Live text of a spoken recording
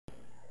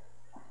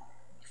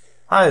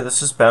Hi,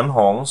 this is Ben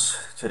Holmes.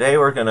 Today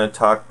we're going to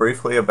talk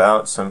briefly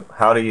about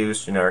how to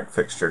use generic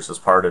fixtures as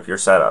part of your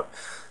setup.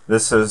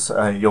 This is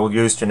you'll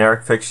use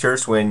generic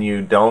fixtures when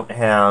you don't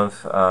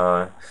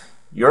have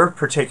your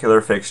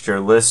particular fixture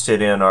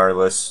listed in our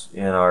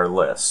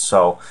list.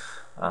 So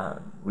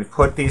we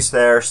put these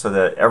there so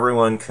that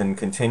everyone can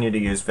continue to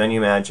use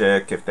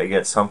VenueMagic. If they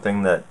get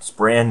something that's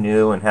brand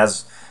new and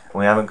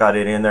we haven't got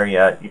it in there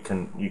yet, you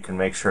can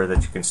make sure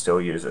that you can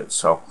still use it.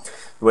 So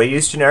the way you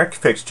use generic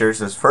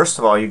fixtures is, first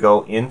of all, you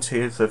go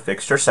into the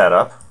fixture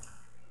setup.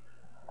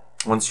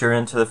 Once you're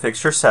into the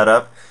fixture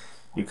setup,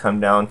 you come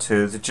down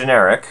to the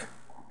generic.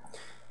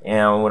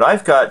 And what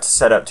I've got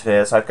set up today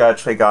is I've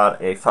actually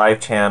got a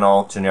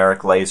 5-channel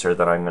generic laser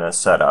that I'm going to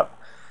set up.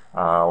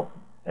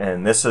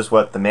 And this is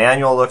what the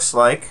manual looks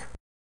like.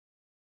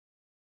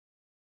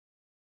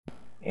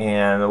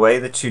 And the way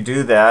that you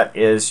do that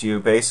is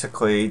you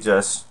basically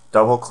just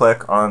double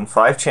click on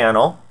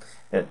 5-channel.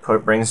 It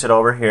brings it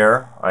over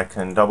here. I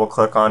can double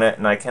click on it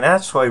and I can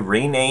actually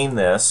rename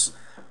this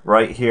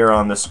right here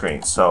on the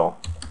screen. So,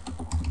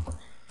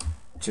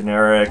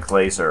 generic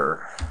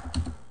laser.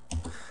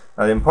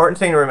 Now, the important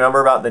thing to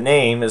remember about the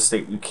name is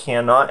that you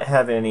cannot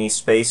have any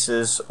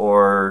spaces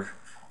or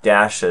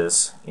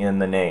dashes in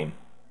the name.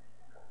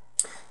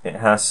 You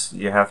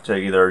have to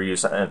either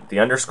use the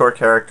underscore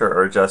character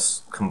or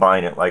just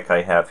combine it like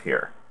I have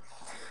here.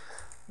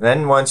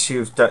 Then once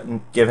you've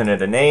given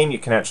it a name, you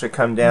can actually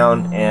come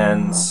down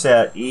and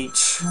set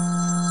each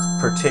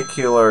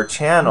particular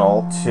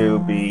channel to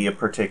be a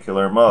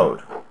particular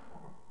mode,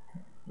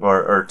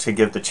 or to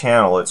give the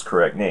channel its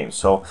correct name.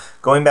 So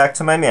going back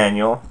to my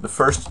manual, the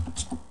first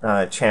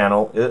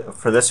channel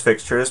for this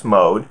fixture is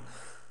mode.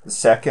 The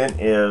second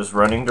is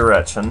running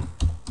direction.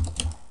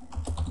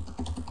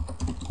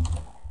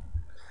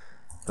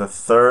 The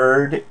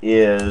third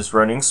is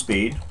running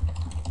speed.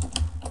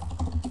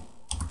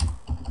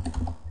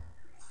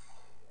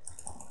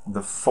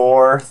 The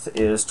fourth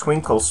is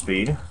twinkle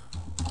speed.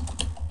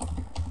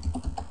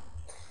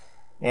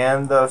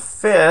 And the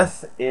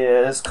fifth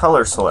is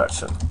color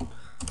selection.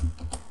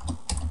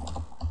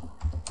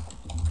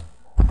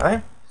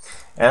 Okay?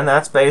 And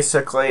that's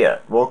basically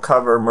it. We'll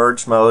cover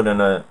merge mode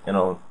in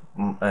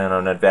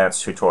an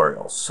advanced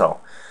tutorial. So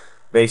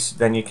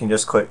then you can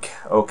just click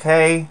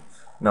OK.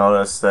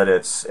 Notice that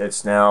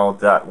it's now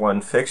that one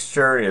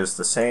fixture is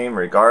the same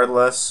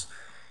regardless.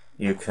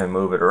 You can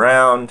move it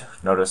around.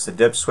 Notice the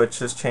dip switch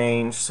has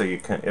changed, so you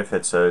can, if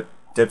it's a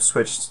dip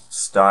switch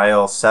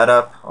style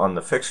setup on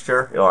the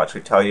fixture, it'll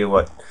actually tell you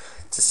what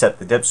to set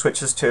the dip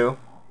switches to,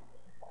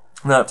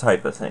 that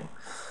type of thing.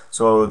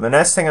 So the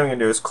next thing I'm going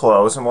to do is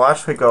close, and we'll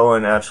actually go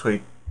and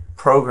actually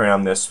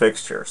program this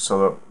fixture.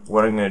 So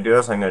what I'm going to do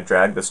is I'm going to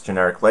drag this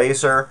generic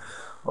laser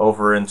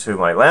over into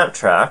my lamp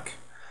track.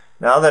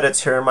 Now that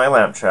it's here in my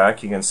lamp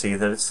track, you can see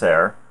that it's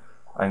there.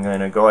 I'm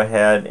going to go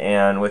ahead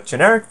and, with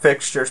generic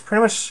fixtures,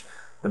 pretty much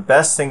the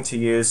best thing to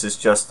use is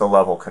just the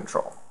level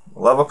control.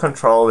 Level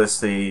control is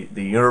the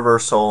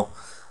universal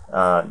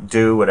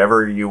do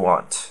whatever you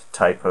want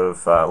type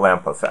of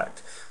lamp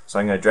effect. So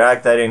I'm going to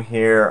drag that in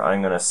here.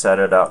 I'm going to set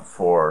it up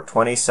for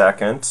 20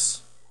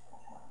 seconds,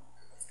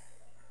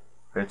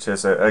 which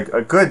is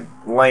a good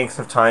length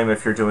of time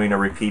if you're doing a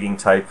repeating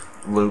type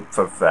loop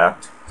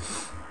effect.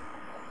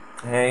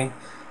 Okay.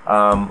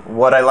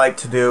 What I like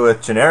to do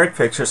with generic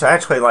fixtures, I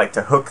actually like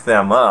to hook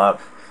them up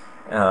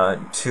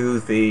to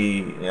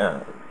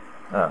the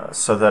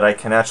so that I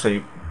can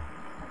actually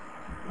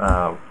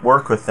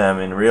work with them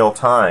in real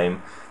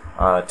time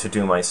to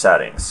do my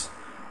settings.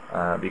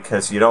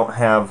 Because you don't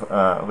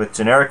have with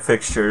generic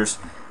fixtures,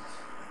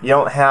 you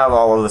don't have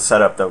all of the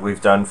setup that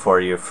we've done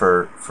for you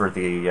for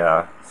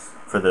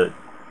the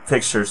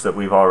fixtures that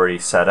we've already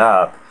set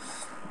up,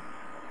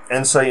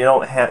 and so you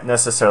don't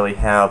necessarily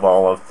have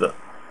all of the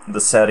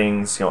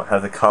settings. You don't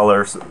have the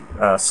colors,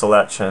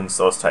 selections,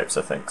 those types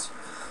of things.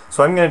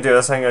 So what I'm going to do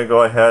is I'm going to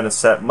go ahead and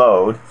set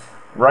mode.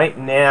 Right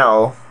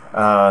now,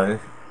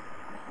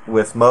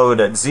 with mode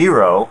at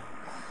 0,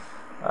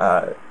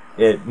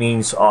 it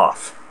means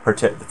off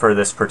for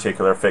this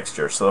particular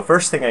fixture. So the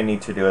first thing I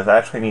need to do is I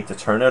actually need to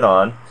turn it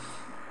on.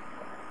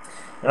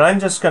 And I'm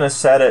just going to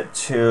set it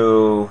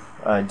to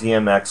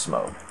DMX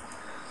mode.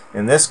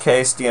 In this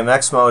case,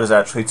 DMX mode is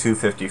actually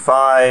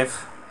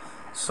 255.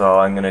 So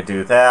I'm going to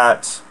do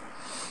that.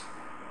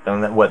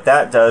 And then what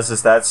that does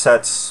is that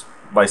sets,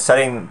 by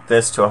setting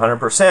this to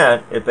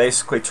 100%, it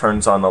basically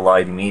turns on the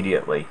light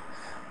immediately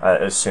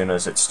as soon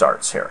as it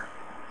starts here.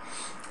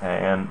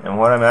 And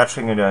what I'm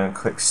actually going to do, I'm going to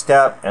click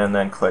step and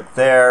then click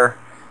there,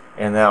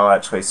 and that'll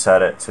actually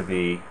set it to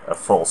be a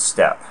full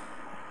step.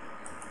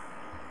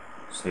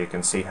 So you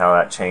can see how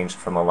that changed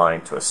from a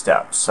line to a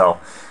step. So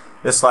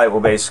this light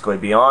will basically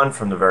be on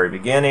from the very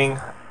beginning.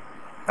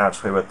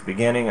 Actually, with the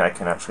beginning, I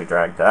can actually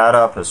drag that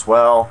up as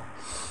well.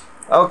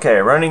 Okay,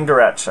 running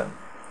direction.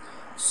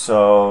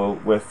 So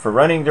for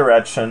running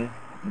direction,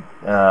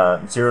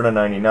 0 to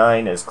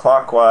 99 is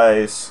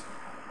clockwise,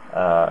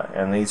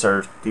 and these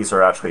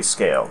are actually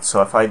scaled.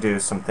 So if I do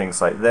some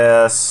things like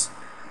this,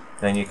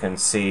 then you can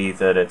see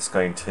that it's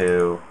going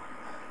to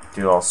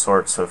do all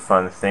sorts of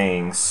fun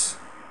things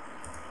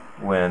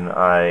when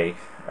I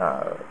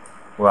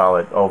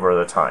over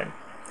the time.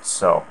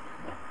 So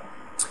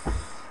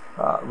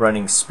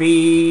running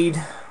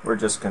speed, we're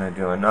just going to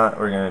do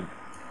we're going to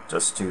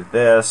just do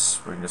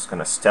this. We're just going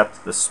to step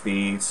the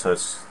speed, so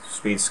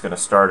speed's going to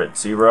start at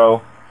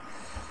 0.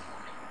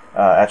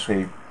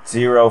 Actually,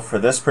 0 for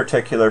this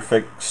particular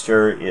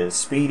fixture is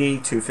speedy,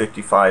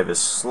 255 is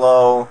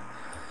slow,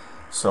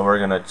 so we're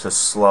going to just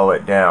slow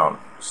it down.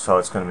 So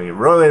it's going to be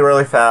really,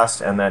 really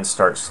fast and then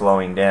start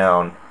slowing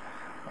down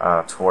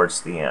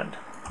towards the end.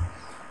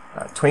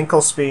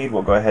 Twinkle speed,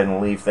 we'll go ahead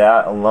and leave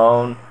that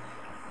alone.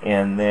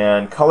 And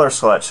then color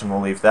selection, we'll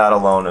leave that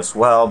alone as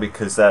well,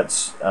 because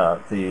that's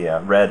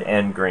the red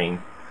and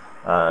green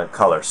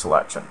color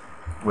selection,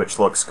 which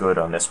looks good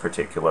on this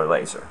particular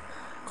laser.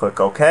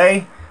 Click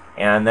OK,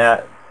 and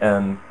that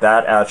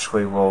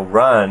actually will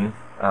run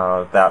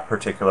that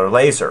particular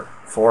laser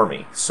for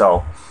me.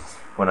 So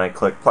when I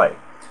click play.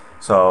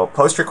 So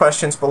post your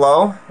questions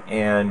below,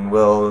 and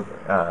we'll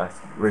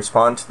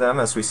respond to them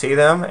as we see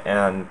them.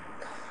 And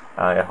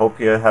I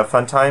hope you have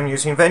fun time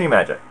using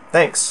VenueMagic.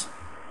 Thanks.